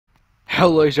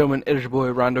Hello ladies and gentlemen, it is your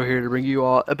boy Rondo here to bring you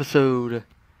all episode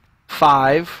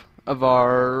 5 of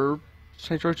our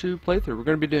Saints Row 2 playthrough. We're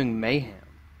going to be doing Mayhem.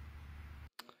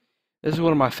 This is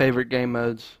one of my favorite game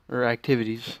modes, or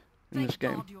activities, in this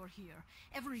game. Thank God you're here.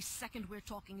 Every second we're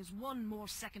talking is one more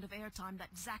second of airtime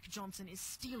that Zach Johnson is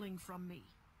stealing from me.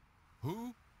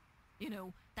 Who? You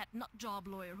know, that nutjob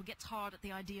lawyer who gets hard at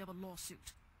the idea of a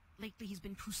lawsuit. Lately he's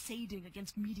been crusading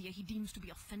against media he deems to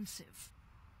be offensive.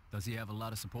 Does he have a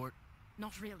lot of support?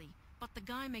 Not really, but the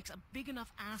guy makes a big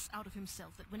enough ass out of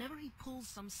himself that whenever he pulls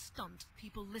some stunt,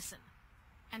 people listen.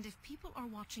 And if people are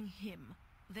watching him,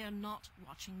 they're not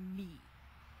watching me.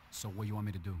 So what do you want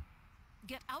me to do?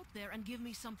 Get out there and give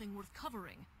me something worth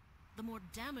covering. The more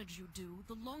damage you do,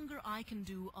 the longer I can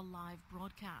do a live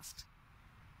broadcast.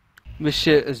 This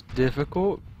shit is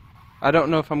difficult. I don't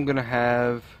know if I'm gonna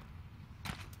have...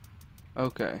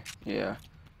 Okay, yeah.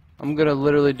 I'm gonna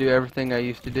literally do everything I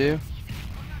used to do.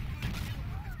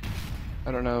 I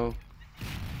don't know.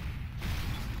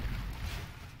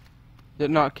 Did it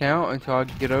not count until I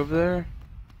get over there?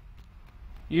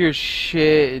 You're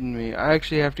shitting me. I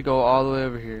actually have to go all the way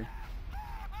over here.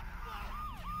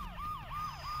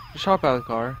 Just hop out of the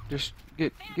car. Just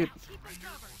get.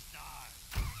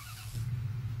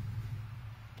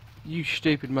 You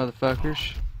stupid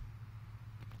motherfuckers.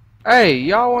 Hey,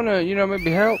 y'all wanna, maybe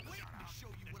help?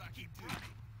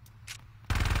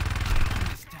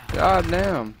 God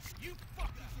damn.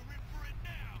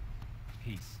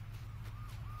 Peace.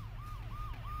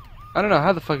 I don't know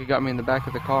how the fuck it got me in the back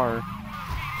of the car.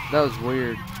 That was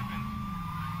weird.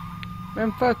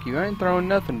 Man, fuck you. I ain't throwing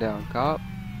nothing down, cop.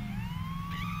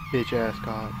 Bitch ass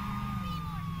cop.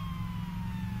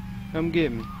 Come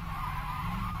get me.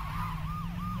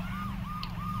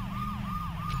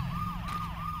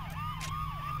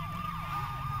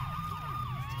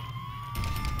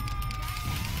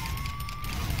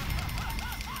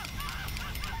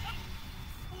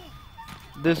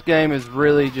 This game is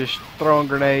really just throwing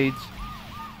grenades.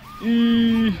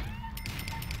 You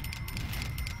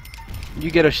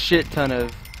get a shit ton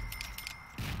of...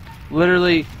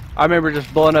 Literally, I remember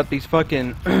just blowing up these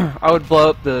fucking... I would blow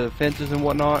up the fences and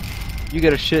whatnot. You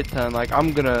get a shit ton. Like,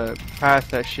 I'm gonna pass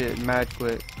that shit mad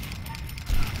quick.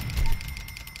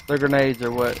 The grenades are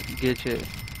what get you.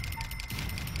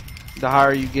 The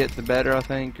higher you get, the better, I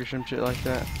think, or some shit like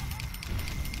that.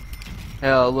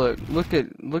 Hell, look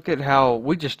at how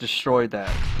we just destroyed that.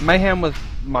 Mayhem was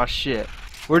my shit.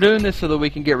 We're doing this so that we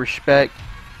can get respect.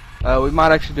 We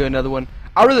might actually do another one.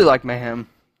 I really like Mayhem.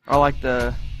 I like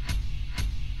Mayhem.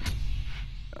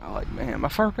 I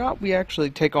forgot we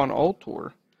actually take on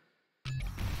Ultor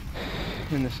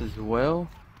in this as well.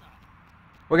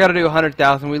 We got to do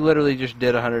 100,000. We literally just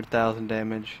did 100,000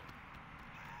 damage.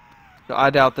 So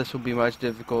I doubt this will be much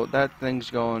difficult. That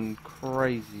thing's going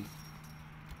crazy.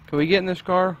 Can we get in this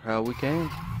car? We can.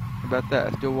 How about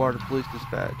that? Stillwater Police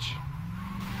Dispatch.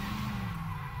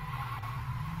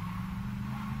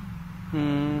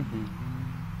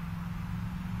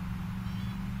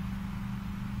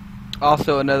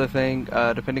 Also, another thing,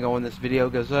 depending on when this video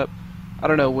goes up, I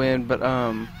don't know when, but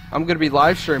I'm going to be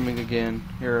live streaming again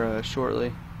here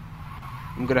shortly.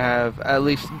 I'm going to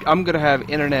have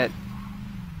internet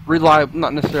reliable,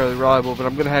 not necessarily reliable, but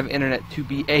I'm going to have internet to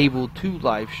be able to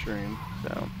live stream.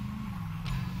 So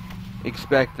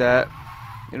expect that.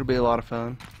 It'll be a lot of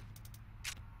fun.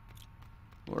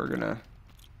 We're gonna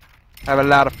have a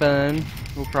lot of fun.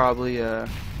 We'll probably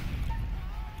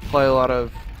play a lot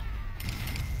of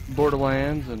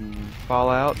Borderlands and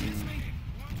Fallout, and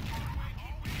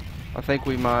I think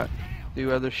we might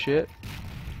do other shit.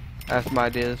 Ask some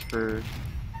ideas for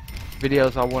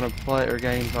videos I want to play or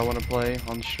games I want to play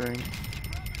on the stream.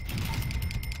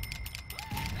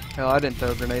 Hell, I didn't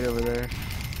throw a grenade over there.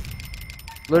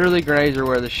 Literally, grenades are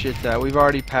where the shit's at. We've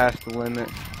already passed the limit.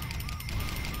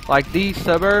 Like, these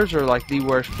suburbs are like the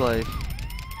worst place.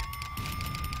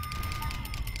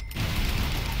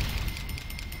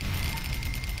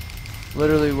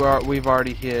 Literally, we've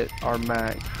already hit our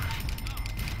max.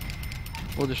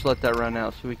 We'll just let that run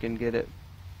out so we can get it.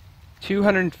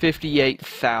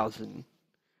 258,000.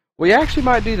 We actually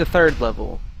might do the 3rd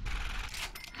level.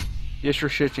 Just for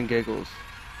shits and giggles.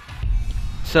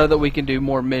 So that we can do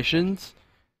more missions.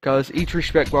 Because each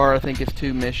respect bar, I think, is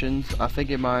 2 missions. I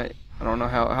think it might. I don't know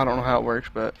how it works,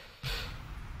 but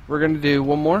we're gonna do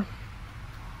one more.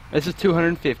 This is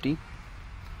 250.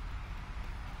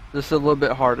 This is a little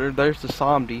bit harder. There's the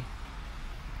Somdi.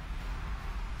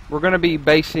 We're gonna be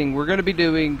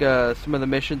doing some of the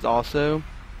missions also.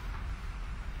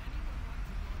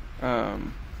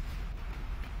 Gonna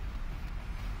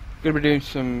be doing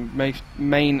some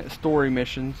main story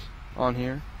missions on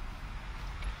here.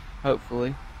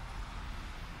 Hopefully.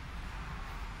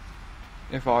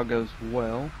 If all goes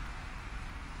well.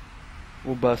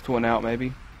 We'll bust one out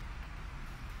maybe.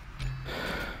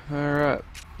 Alright.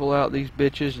 Pull out these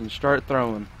bitches and start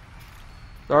throwing.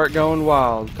 Start going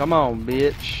wild. Come on,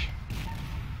 bitch.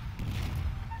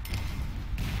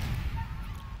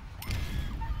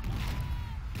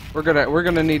 We're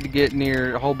gonna need to get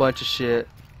near a whole bunch of shit,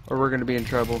 or we're gonna be in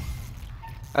trouble.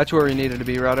 That's where we needed to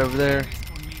be, right over there.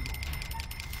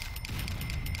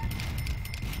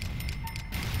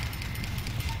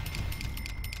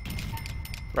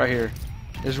 Right here.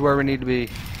 This is where we need to be.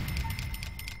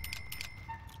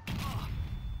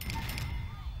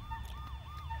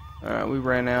 Alright, we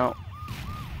ran out.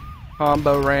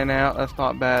 Combo ran out. That's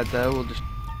not bad though. We'll just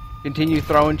continue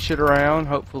throwing shit around.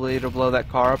 Hopefully it'll blow that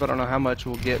car up. I don't know how much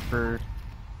we'll get for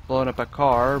blowing up a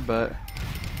car, but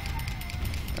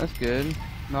that's good.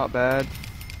 Not bad.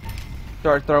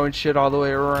 Start throwing shit all the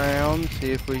way around.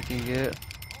 See if we can get...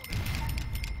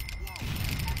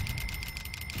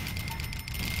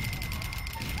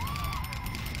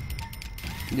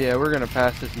 Yeah, we're gonna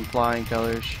pass this in flying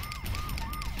colors.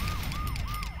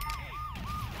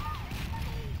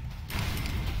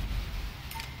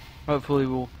 Hopefully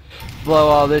we'll blow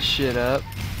all this shit up.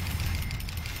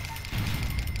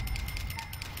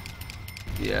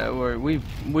 Yeah,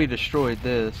 we destroyed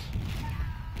this.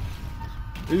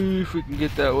 Ooh, if we can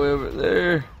get that way over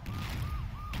there.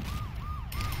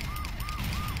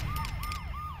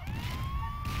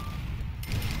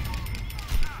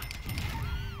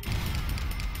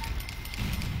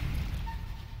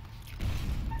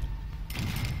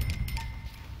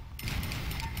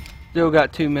 Still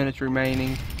got 2 minutes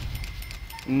remaining.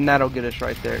 And that'll get us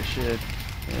right there, it should.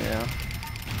 Yeah.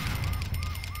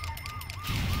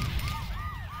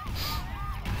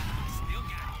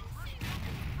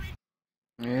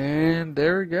 And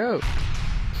there we go.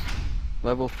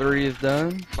 Level 3 is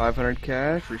done. 500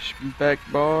 cash. Respect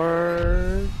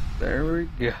bar. There we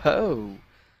go.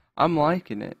 I'm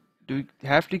liking it. Do we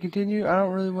have to continue? I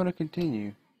don't really want to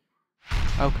continue.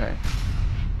 Okay.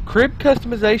 Crib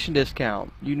customization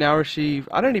discount. You now receive...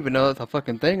 I didn't even know that's a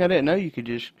fucking thing. I didn't know you could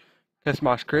just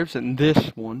customize cribs in this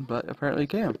one, but apparently you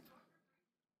can.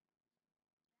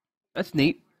 That's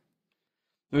neat.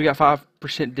 We got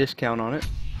 5% discount on it.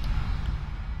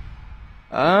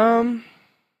 I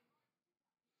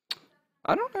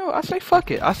don't know. I say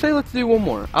fuck it. I say let's do one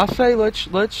more. I say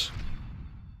let's.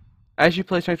 As you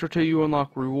play Saints Row 2, you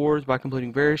unlock rewards by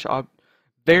completing various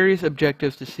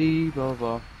objectives to see. Blah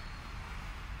blah.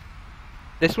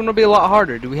 This one will be a lot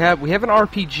harder. We have an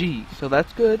RPG, so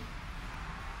that's good.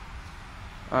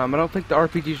 I don't think the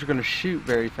RPGs are going to shoot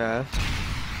very fast.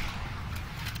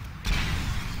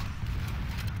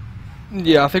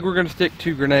 Yeah, I think we're going to stick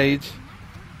to grenades.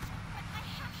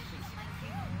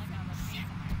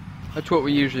 That's what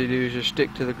we usually do, is just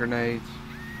stick to the grenades.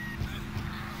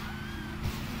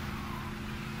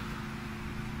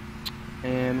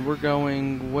 And we're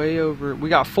going way over. We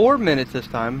got 4 minutes this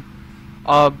time.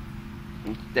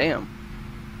 Damn.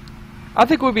 I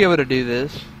think we'll be able to do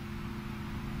this.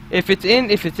 If it's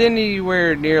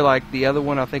anywhere near like the other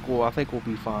one, I think we'll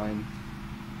be fine.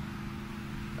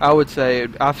 I'd say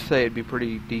it'd be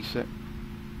pretty decent.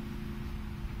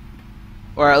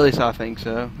 Or at least I think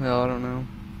so. Hell, I don't know.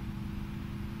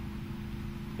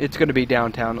 It's going to be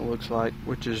downtown, it looks like,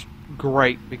 which is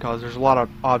great because there's a lot of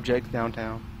objects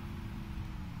downtown.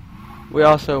 We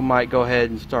also might go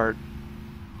ahead and start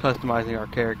customizing our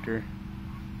character.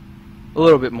 A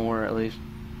little bit more, at least.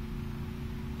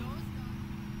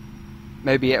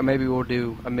 Maybe we'll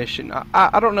do a mission.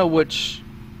 I don't know which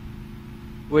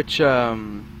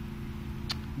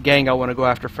gang I want to go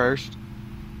after first.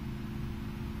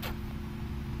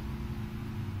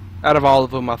 Out of all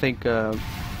of them, I think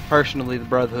personally the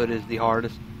Brotherhood is the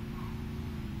hardest.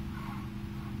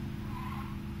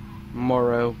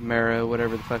 Marrow,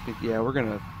 whatever the fuck it, yeah, we're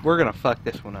gonna fuck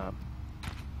this one up.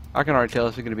 I can already tell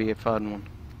this is gonna be a fun one.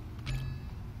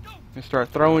 Let's start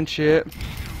throwing shit.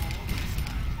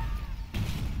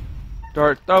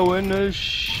 Start throwing the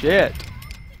shit.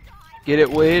 Get it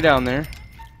way down there.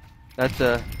 That's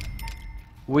a...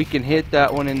 We can hit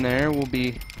that one in there. We'll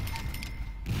be...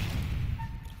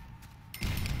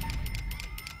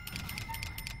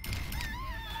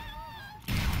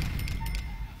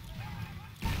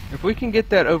 If we can get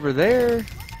that over there...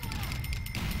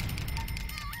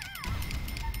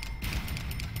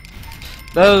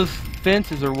 Those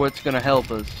fences are what's gonna help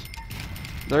us.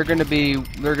 They're gonna be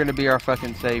our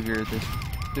fucking savior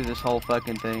through this whole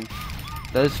fucking thing.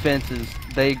 Those fences,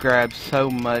 they grab so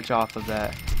much off of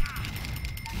that.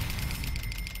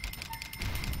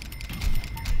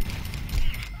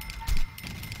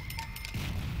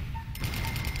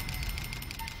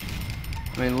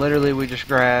 I mean, literally, we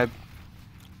grabbed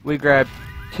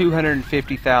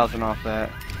 250,000 off that.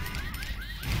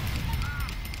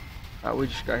 We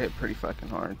just got hit pretty fucking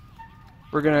hard.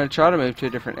 We're gonna try to move to a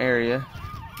different area.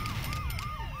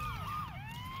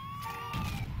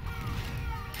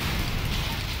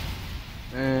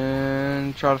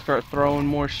 And try to start throwing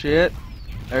more shit.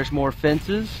 There's more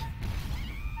fences.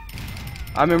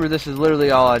 I remember this is literally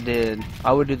all I did.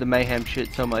 I would do the mayhem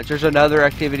shit so much. There's another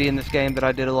activity in this game that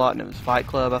I did a lot, and it was Fight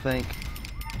Club, I think.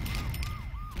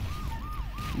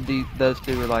 Those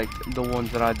two were like the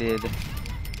ones that I did.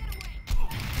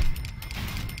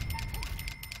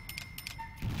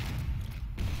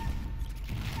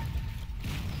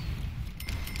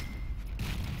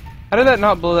 How did that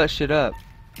not blow that shit up?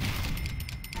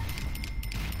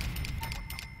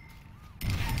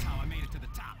 That's how I made it to the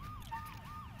top.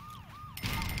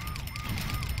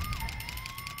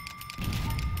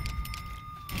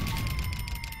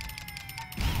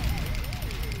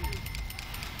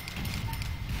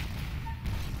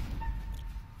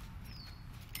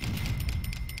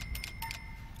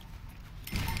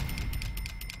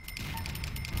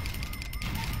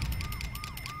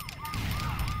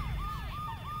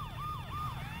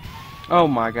 Oh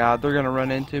my god, they're gonna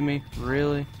run into me?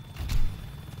 Really?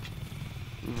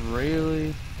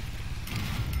 Really?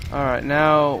 Alright,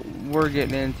 now we're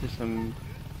getting into some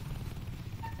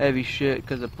heavy shit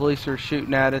because the police are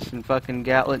shooting at us and fucking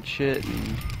Gatling shit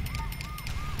and...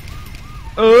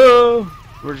 Oh!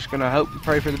 We're just gonna hope and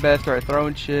pray for the best, start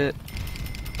throwing shit.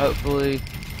 Hopefully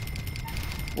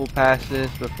we'll pass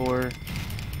this before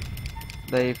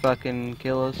they fucking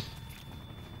kill us.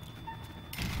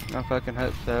 I fucking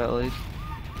hope so, at least.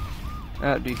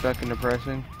 That'd be fucking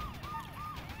depressing.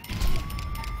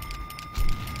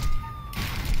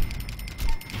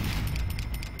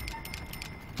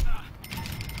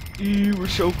 Ew, we're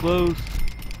so close.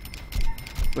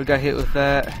 We got hit with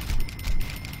that.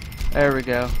 There we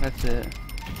go, that's it.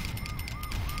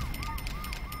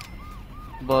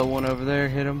 Blow one over there,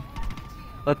 hit him.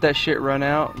 Let that shit run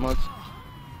out, and let's...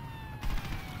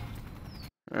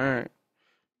 Alright.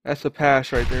 That's a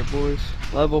pass right there, boys.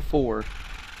 Level 4.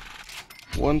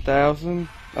 1,000.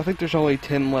 I think there's only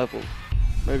 10 levels.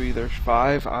 Maybe there's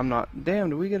 5. I'm not...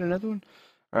 Damn, did we get another one?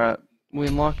 Alright. We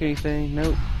unlock anything?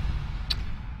 Nope.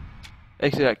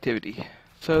 Exit activity.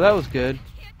 So that was good.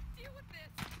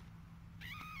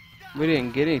 We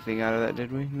didn't get anything out of that,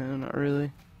 did we? No, not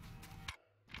really.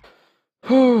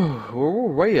 Whew.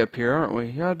 We're way up here, aren't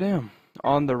we? God damn.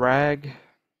 On the rag.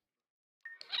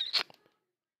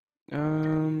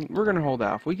 We're gonna hold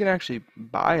off. We can actually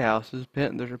buy houses.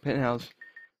 There's a penthouse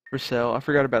for sale. I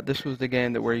forgot about this. Was the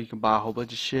game that where you can buy a whole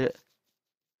bunch of shit,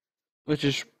 which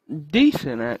is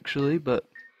decent actually. But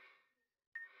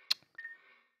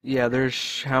yeah,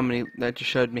 there's how many? That just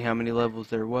showed me how many levels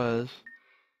there was.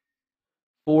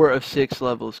 4 of 6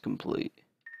 levels complete.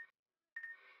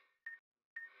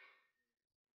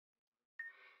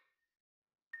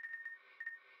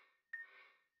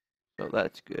 So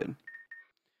that's good.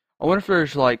 I wonder if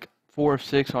there's like 4 of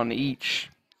 6 on each,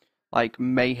 like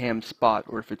mayhem spot,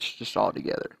 or if it's just all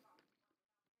together.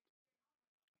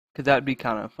 Cause that'd be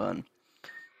kind of fun.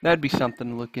 That'd be something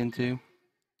to look into.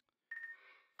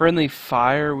 Friendly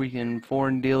fire, we can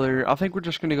foreign dealer. I think we're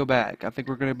just gonna go back. I think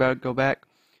we're gonna go back.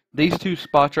 These 2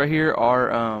 spots right here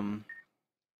are I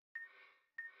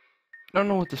don't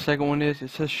know what the second one is.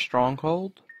 It says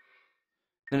stronghold.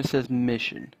 Then it says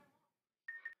mission.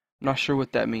 I'm not sure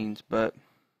what that means, but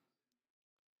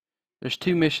there's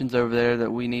 2 missions over there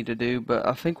that we need to do, but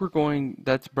I think we're going,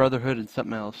 that's Brotherhood and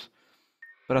something else.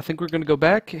 But I think we're going to go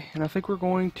back, and I think we're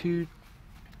going to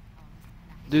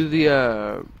do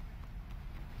the,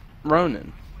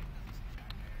 Ronin.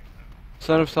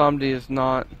 Son of Samdi is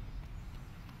not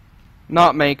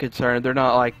main concern. They're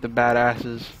not like the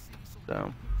badasses,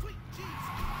 so.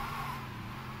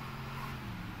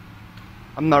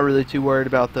 I'm not really too worried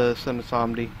about the Son of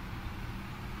Samdi.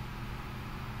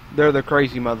 They're the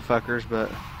crazy motherfuckers,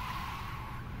 but...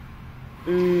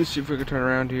 Let's see if we can turn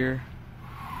around here.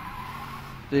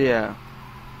 So, yeah.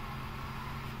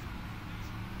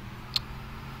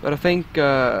 But I think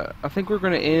we're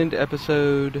going to end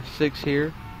episode 6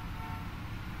 here.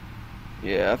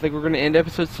 Yeah, I think we're going to end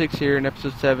episode 6 here, and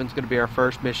episode 7 is going to be our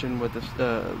first mission with this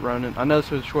Ronin. I know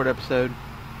this was a short episode,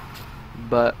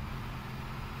 but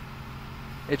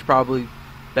it's probably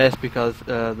best because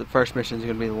the first mission is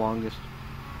going to be the longest.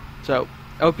 So,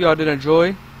 I hope y'all did enjoy.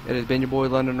 It has been your boy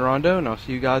London Rondo, and I'll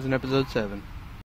see you guys in episode 7.